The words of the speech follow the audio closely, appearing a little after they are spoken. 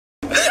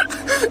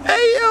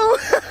Hey, yo.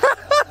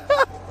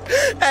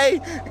 Hey,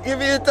 give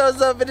me a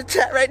thumbs up in the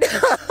chat right now.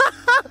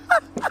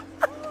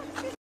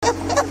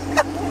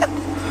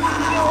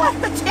 You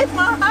want to take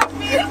my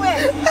heartbeat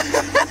away?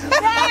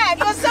 Dad,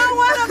 your son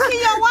want to be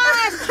your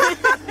wife.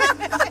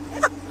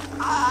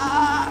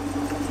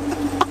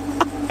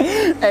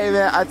 Hey,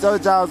 man, I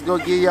told y'all I was going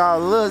to give y'all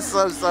a little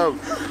something.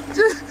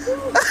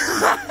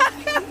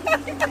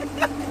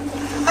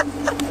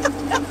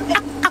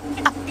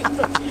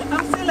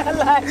 I'm still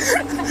alive.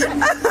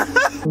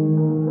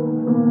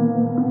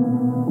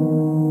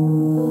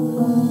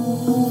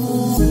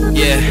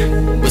 Yeah,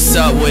 what's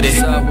up with it?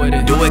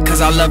 Do it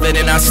cause I love it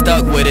and I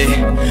stuck with it.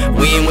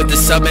 We ain't with the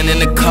subbing in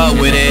the cut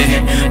with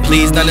it.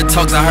 Please none of the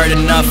talks, I heard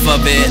enough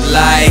of it.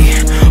 Like,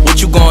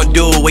 what you gonna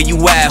do? Where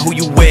you at? Who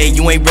you with?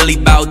 You ain't really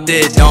bout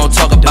this, don't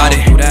talk about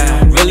it.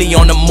 Really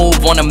on the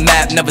move, on the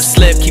map, never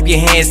slip. Keep your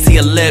hands to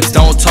your lips,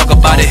 don't talk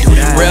about it.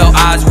 Real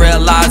eyes, real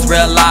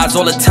lies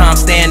all the time.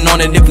 Stand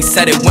on it, if we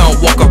said it, we don't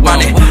walk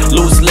around it.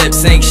 Loose lips,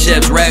 sink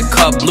ships, red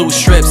cup, blue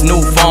strips,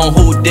 new phone,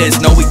 who this?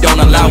 No, we don't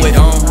allow it.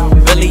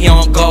 Really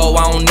on go,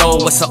 I don't know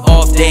what's an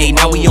off day.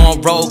 Now we on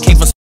road, came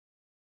from.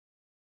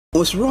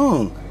 What's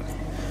wrong?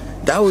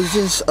 That was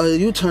just a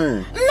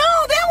U-turn. No,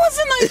 that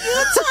wasn't a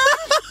U-turn.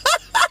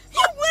 You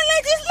went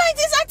like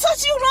this. I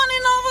thought you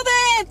running over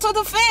there to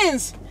the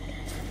fence.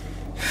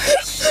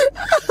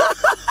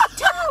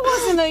 That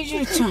wasn't a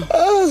U-turn.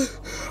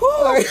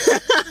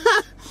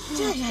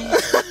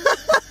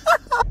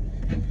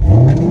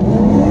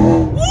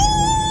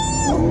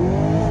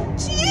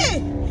 Gee,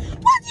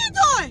 what you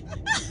doing?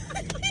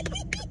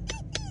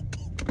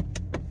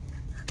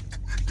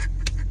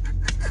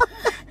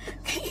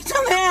 Can you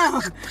turn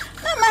around?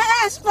 My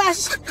ass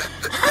splashes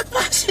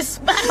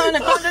back on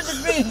 100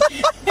 degrees.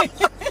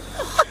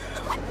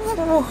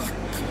 Oh,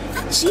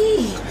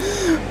 gee.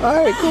 All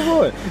right, come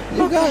on.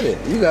 You got it.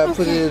 You got to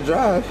put it in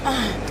drive.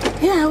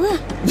 Yeah, I will.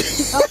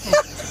 Okay.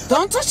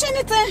 Don't touch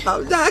anything.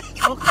 I'm not.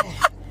 Okay.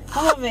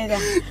 Come on, Veda.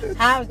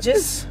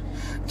 Just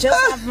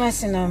have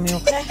mercy on me,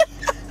 okay?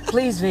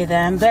 Please, Veda,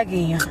 I'm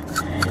begging you.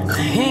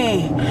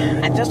 Hey,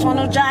 I just want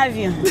to drive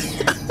you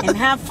and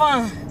have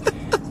fun.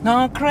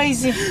 No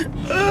crazy drive.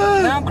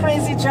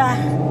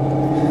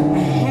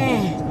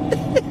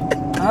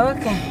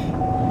 Okay.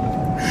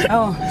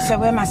 Oh, so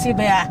where my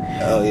seatbelt at?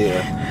 Oh,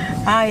 yeah.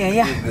 Oh,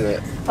 yeah.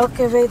 Good.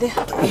 Okay, Veda.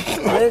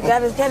 You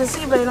gotta get a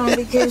seatbelt on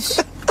because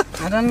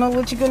I don't know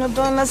what you're gonna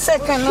do in a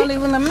second, not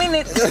even a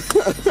minute.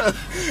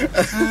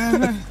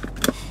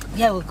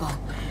 Here we go.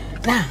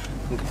 Now.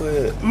 Go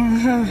ahead.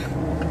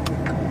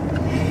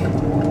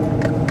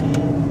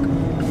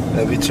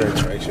 Let me turn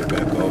traction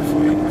back off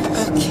for you.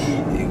 Okay.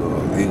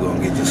 You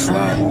gonna get the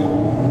slide.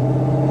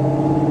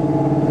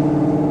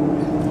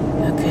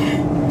 Okay.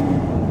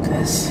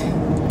 Cause I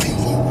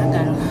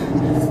gotta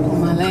put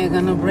my leg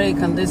on the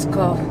brake on this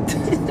curve.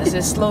 Does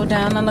it slow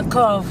down on the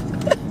curve?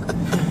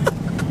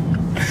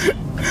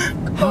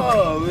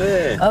 Oh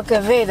man. Okay,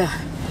 Veda.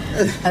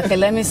 Okay,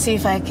 let me see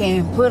if I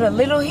can put a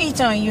little heat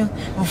on you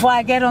before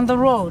I get on the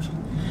road.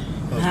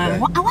 Okay.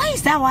 Why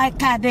is that white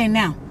car there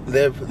now?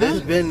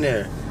 It's been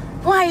there.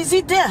 Why is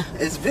it there?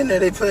 It's been there.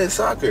 They playing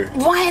soccer.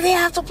 Why do they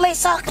have to play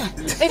soccer?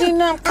 They didn't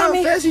know I'm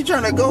coming. How fast you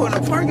trying to go in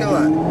the parking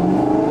lot?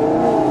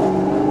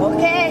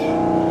 Okay.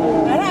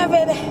 All right,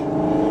 Veda.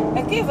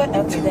 Okay,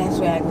 that's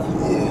where I go.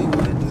 Yeah, you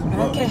gonna hit this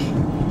bump.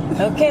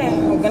 Okay,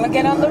 we're gonna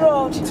get on the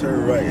road.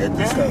 Turn right at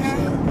the stop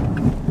sign.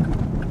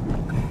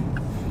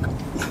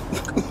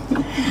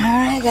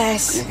 Alright,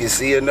 guys. You can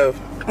see enough?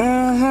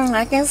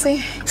 I can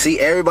see. See,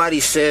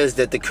 everybody says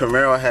that the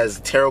Camaro has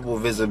terrible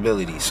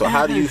visibility. So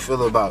how do you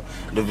feel about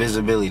the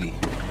visibility?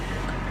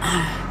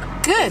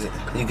 Good.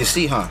 You can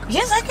see, huh?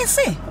 Yes, I can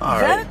see. All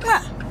Very right.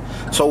 clear.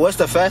 So what's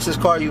the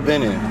fastest car you've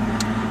been in?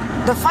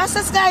 The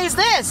fastest guy is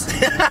this.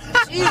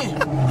 Gee.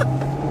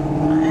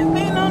 I've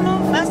been on no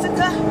faster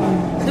car.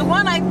 The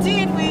one I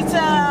did with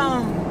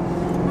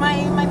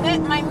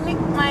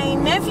my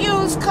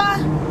nephew's car.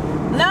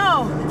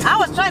 No, I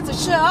was trying to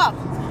show up.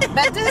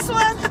 But this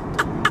one,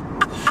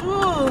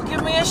 ooh,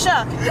 give me a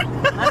shock.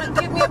 It'll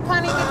give me a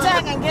panic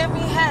attack and give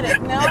me a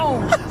headache.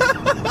 No.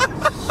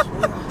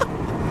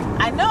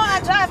 I know I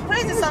drive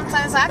crazy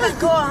sometimes. So I can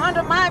go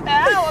 100 miles per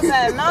hour,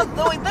 but not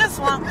doing this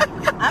one.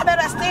 I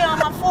better stay on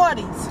my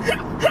 40s.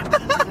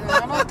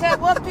 I don't care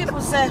what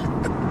people say.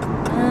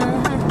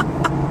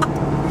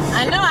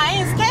 I know I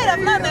ain't scared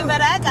of nothing,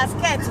 but I got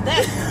scared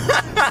today.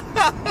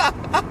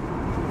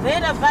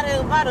 They're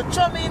about to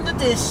throw me in the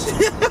dish.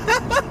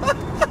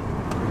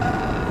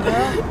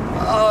 Yeah.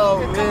 Oh,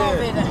 okay, man. come on,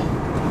 Veda.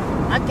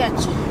 I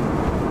got you.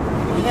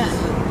 Yeah.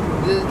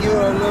 Just give it a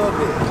little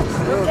bit.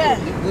 Okay.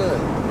 You're good.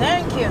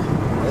 Thank you.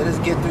 Let us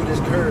get through this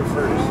curve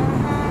first.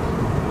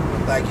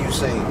 Like you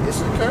say,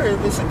 it's a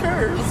curve, it's a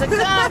curve. It's a curve.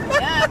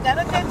 Yeah, I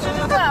gotta get you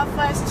the curve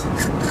first.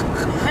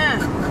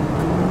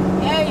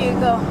 There you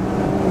go.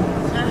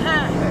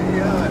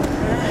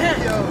 Hey,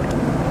 yo.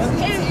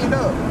 Okay. You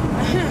know.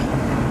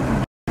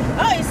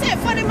 Oh, you said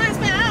 40 miles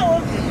per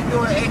hour? Yeah, you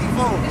doing 84.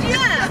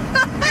 Yeah.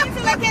 I didn't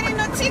feel like getting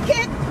no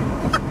ticket.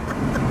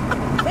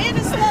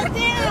 Better slow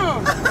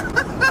down.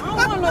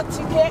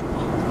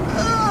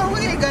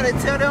 gotta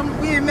tell them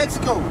we in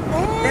Mexico.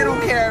 They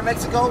don't care in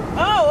Mexico.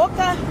 Oh,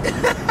 okay.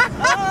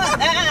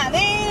 They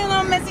ain't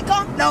in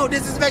Mexico? No,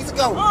 this is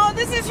Mexico. Oh,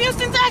 this is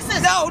Houston,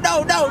 Texas. No,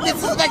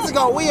 this is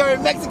Mexico. We are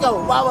in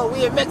Mexico. Mama,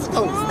 we in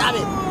Mexico. Stop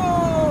it.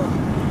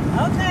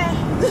 Okay.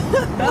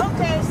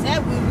 Okay,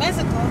 said we in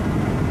Mexico.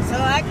 So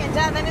I can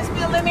drive in the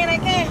speed limit I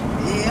can?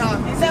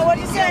 Yeah. Is that what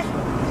you said?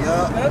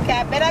 Yeah. Okay,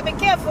 I better be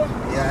careful.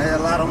 Yeah, there's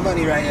a lot of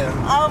money right here.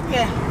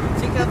 Okay.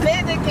 Because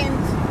Vader can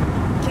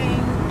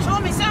show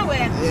me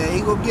somewhere. Yeah,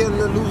 he gonna get a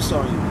little loose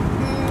on you.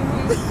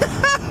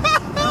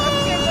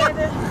 Okay,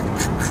 Vader.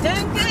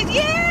 Doing good.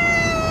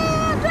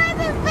 Yeah!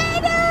 Driving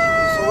Vader!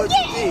 So what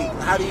you think?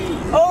 How do you,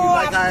 Oh, you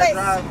like how I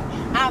drive?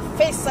 I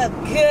feel so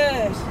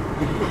good.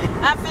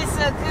 I feel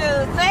so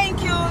good.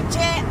 Thank you,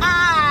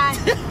 J.I.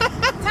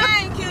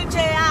 Thank you,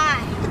 J.I.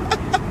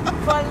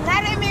 for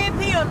letting me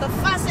be on the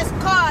fastest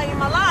car in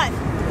my life.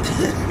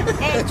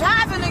 And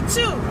driving it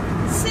too.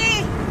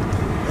 See?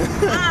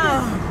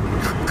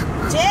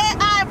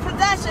 J.I.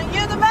 Production,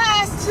 you're the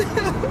best.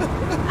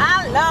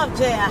 I love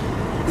J.I.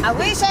 I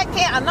wish I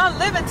can. I'm not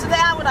living today.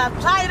 I would have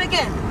tried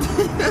again.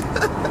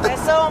 And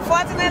so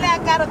unfortunately, I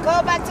gotta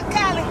go back to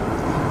Cali.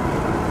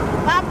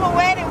 Papa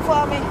waiting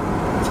for me.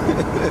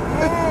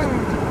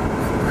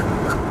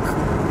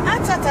 I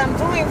thought I'm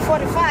doing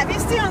 45.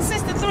 It's still on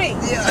 63.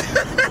 Yeah.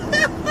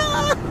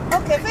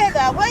 Okay,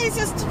 Vega, where is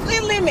your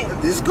speed limit?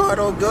 This car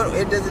don't go.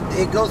 It doesn't.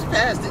 It goes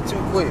past it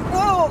too quick.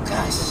 Oh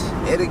gosh.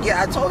 It'll get.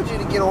 I told you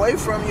to get away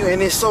from you,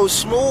 and it's so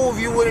smooth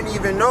you wouldn't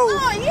even know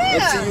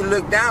until you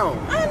look down.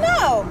 I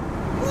know.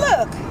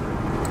 Look.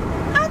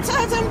 I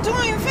thought I'm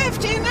doing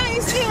 50. Now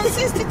you see on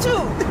 62.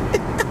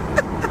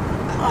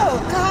 Oh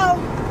God.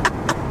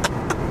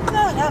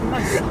 Lord have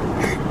mercy.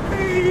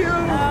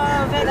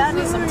 Oh, Vega, I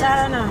need some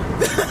Tylenol.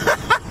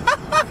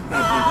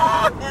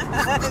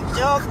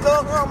 Just go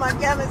home and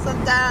get me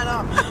some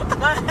Tylenol.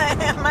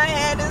 My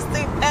head is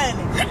still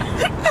panic.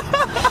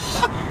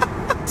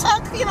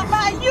 Talking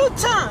about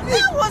U-turn.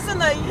 That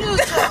wasn't a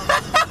U-turn.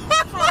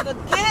 From the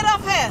gate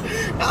of hell.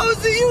 That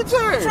was a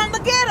U-turn. From the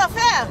gate of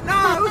hell.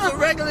 No, it was a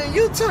regular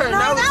U-turn.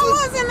 No, that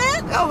wasn't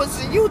it. That was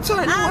a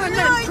U-turn. I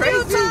know a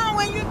U-turn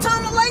when you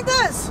turn it like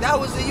this. That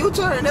was a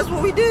U-turn. That's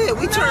what we did.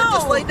 We turned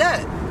just like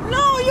that.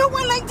 No, you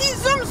went like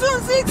this, zoom,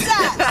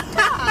 zigzag.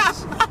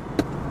 Gosh.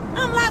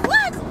 I'm like,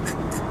 what?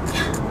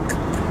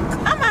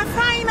 Am I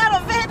flying out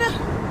of Vader?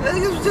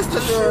 It was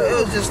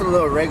just a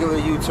little regular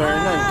U-turn.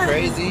 Nothing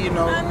crazy, you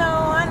know. I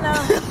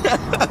know.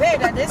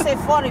 Vader, they say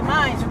 40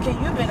 miles. Okay,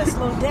 you better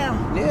slow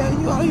down. Yeah,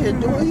 you out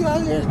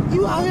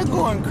here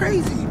going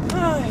crazy.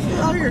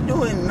 You out here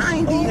doing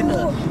 90 in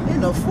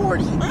a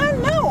 40. I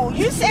know.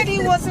 You said we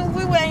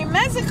were in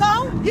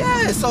Mexico.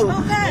 Yeah, so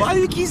why do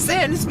you keep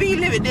saying the speed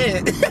limit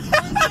then?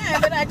 Yeah,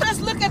 but I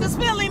just look at the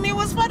speed limit. It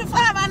was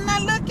 45 and I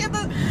look at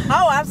the...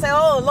 Oh, I say,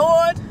 oh,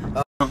 Lord.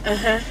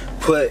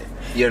 Put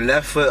your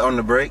left foot on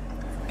the brake.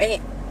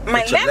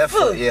 My left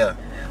foot? Yeah.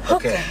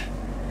 Okay.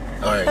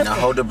 All right, now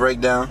hold the brake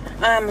down.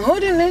 I'm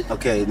holding it.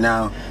 Okay,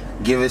 now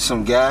give it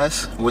some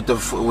gas with the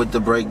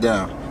brake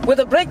down. With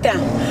the brake down.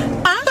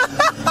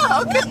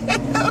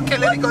 Okay,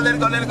 let it go.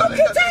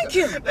 Okay, thank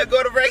you. Let go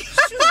of the brake.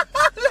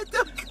 Let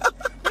them go.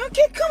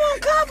 Okay, come on,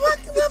 go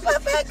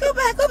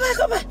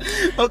back.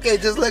 Okay,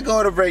 just let go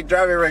of the brake.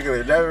 Drive it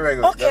regular.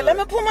 Okay, let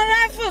me put my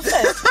right foot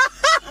first.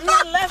 I'm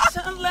not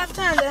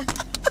left-handed.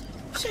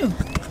 Shoot.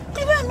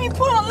 You let me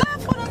put a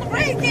left foot on the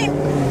brake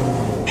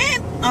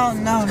and oh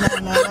no.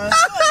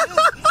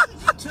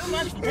 You too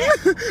much for that.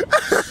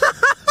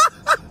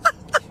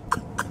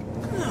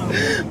 No.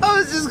 I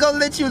was just gonna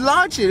let you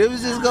launch it. It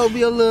was just gonna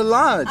be a little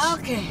launch.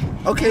 Okay.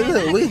 Okay,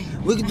 look,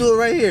 we can do it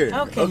right here.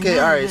 Okay.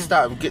 All right,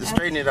 stop.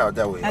 Straighten it out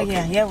that way. Oh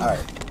Okay. yeah. All right.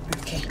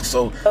 Okay.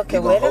 So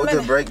you're gonna hold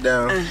the brake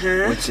down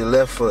with your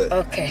left foot.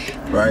 Okay.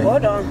 Right.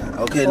 Hold on.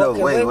 Okay, no,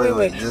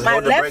 wait. Just my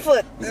hold the left brake.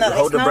 foot. No,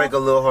 hold the brake a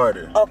little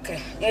harder. Okay.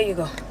 Here you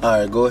go. All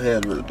right, go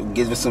ahead.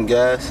 Give it some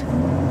gas.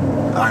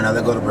 All right, now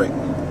let go of the brake.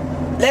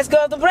 Let's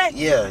go with the brake.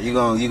 Yeah, you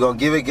gonna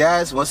give it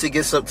gas. Once it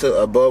gets up to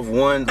above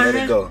 1, let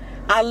it go.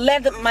 I'll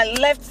let my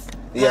left.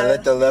 Yeah,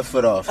 let the left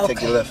foot off. Okay.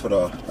 Take your left foot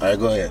off. All right,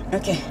 go ahead.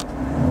 Okay.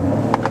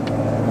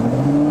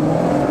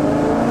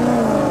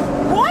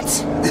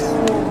 What?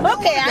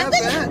 Okay, I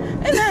think.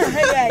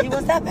 Yeah, it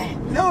was that bad.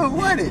 No, it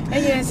wasn't.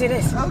 Yes, it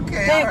is.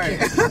 Okay, Thank all right.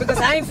 you. Because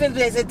I ain't feel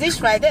there's a dish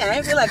right there. I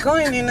ain't feel like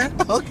going in there.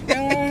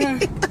 Okay.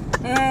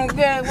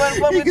 Yeah,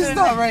 what You we can doing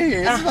stop there? right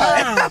here. It's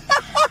fine.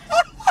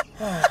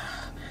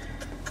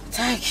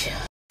 Thank you.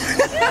 I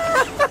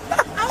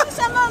wish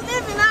I'm not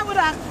living. I would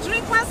have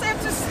drink myself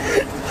to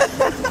sleep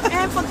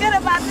and forget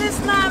about this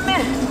now,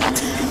 man.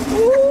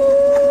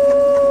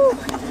 Ooh,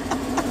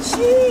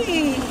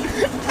 gee.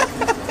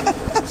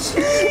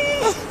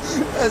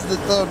 That's the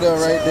thumbnail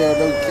right there.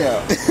 Don't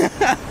count.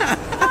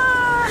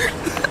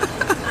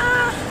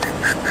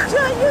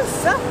 Joe, you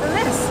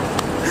selfless.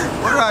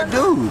 What do I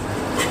do?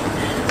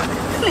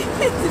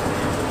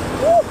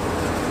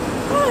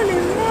 Holy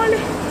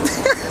moly.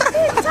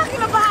 He's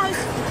talking about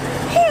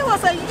he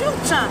was a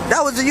U-turn.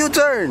 That was a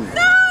U-turn.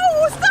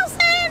 No, stop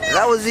saying it.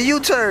 That was a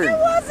U-turn. It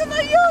wasn't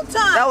a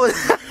U-turn. That was.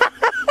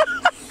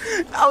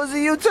 That was a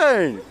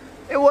U-turn.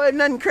 It wasn't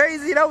nothing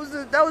crazy. That was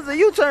a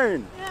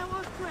U-turn. Yeah, it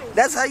was crazy.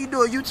 That's how you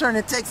do a U-turn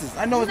in Texas.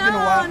 I know it's been a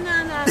while. No.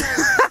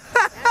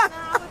 That's not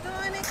how we're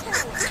doing it.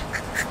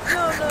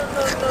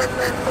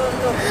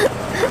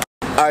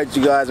 No. Alright,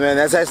 you guys, man.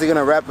 That's actually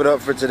gonna wrap it up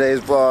for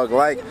today's vlog.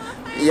 Like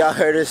y'all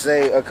heard her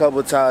say a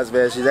couple times,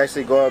 man. She's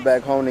actually going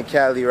back home to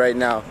Cali right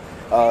now.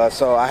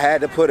 So I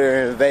had to put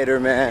her in Vader,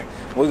 man.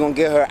 We're gonna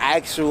get her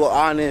actual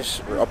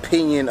honest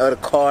opinion of the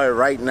car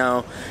right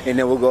now, and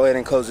then we'll go ahead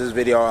and close this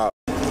video out.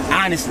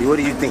 Honestly, what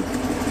do you think?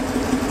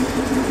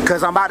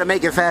 Cause I'm about to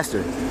make it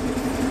faster.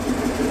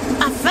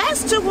 A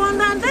faster one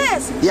than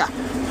this? Yeah.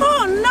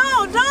 Oh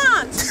no,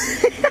 don't!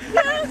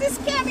 You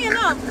scare me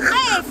enough.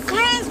 Hey,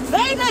 friends,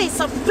 Vader is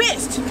a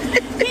beast.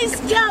 He's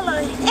got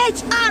an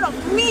edge out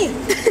of me.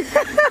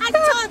 I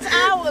thought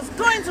I was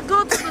going to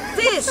go to the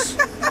dish.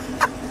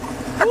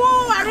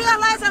 Whoa, I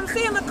realized I'm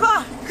seeing the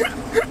car.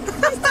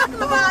 He's talking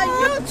about a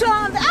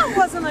U-turn. That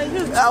wasn't a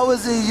U-turn. That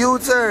was a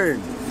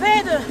U-turn.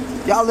 Vader.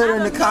 Y'all let her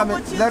in the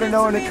comments. Let her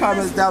know in the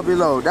comments down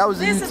below. That was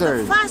a U-turn. This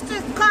is the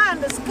fastest car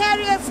and the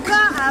scariest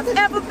car I've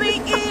ever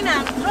been in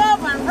and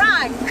drove and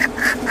ride.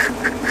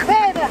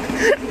 Vader,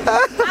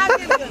 I'll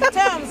give you a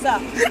thumbs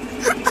up.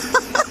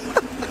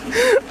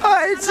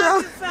 Alright,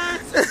 so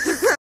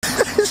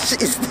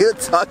she's still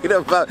talking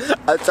about.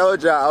 I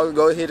told y'all I was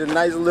gonna hit a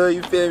nice little.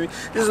 You feel me?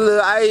 Just a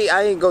little.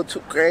 I ain't go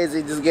too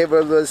crazy. Just gave her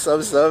a little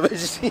something.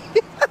 She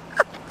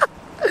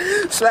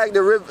slack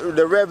the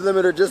rev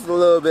limiter just a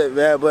little bit,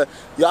 man. But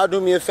y'all do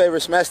me a favor,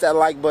 smash that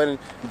like button,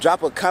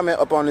 drop a comment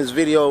up on this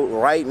video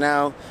right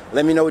now.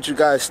 Let me know what you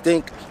guys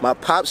think. My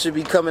pops should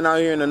be coming out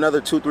here in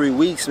another 2-3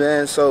 weeks,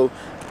 man. So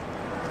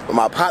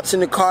my pops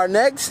in the car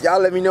next. Y'all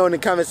let me know in the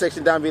comment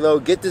section down below.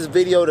 Get this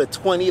video to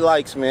 20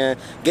 likes, man.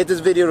 Get this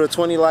video to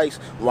 20 likes.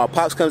 When my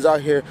pops comes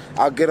out here,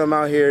 I'll get him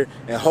out here,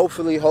 and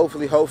hopefully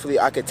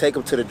I can take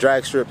him to the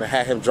drag strip and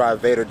have him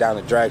drive Vader down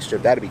the drag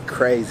strip. That'd be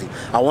crazy.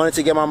 I wanted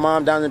to get my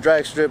mom down the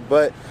drag strip,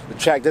 but the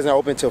track doesn't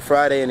open till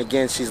Friday, and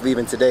again, she's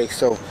leaving today.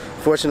 So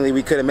fortunately,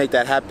 we couldn't make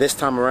that happen this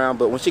time around,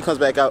 but when she comes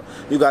back out,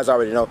 you guys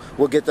already know,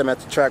 we'll get them at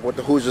the track with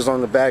the Hoosiers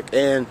on the back,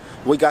 and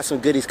we got some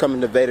goodies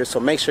coming to Vader, so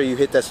make sure you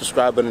hit that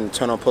subscribe button and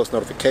turn on post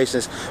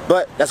notifications.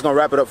 But that's going to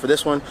wrap it up for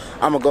this one.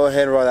 I'm going to go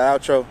ahead and roll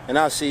that outro, and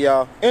I'll see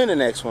y'all in the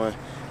next one.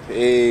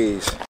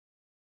 Peace.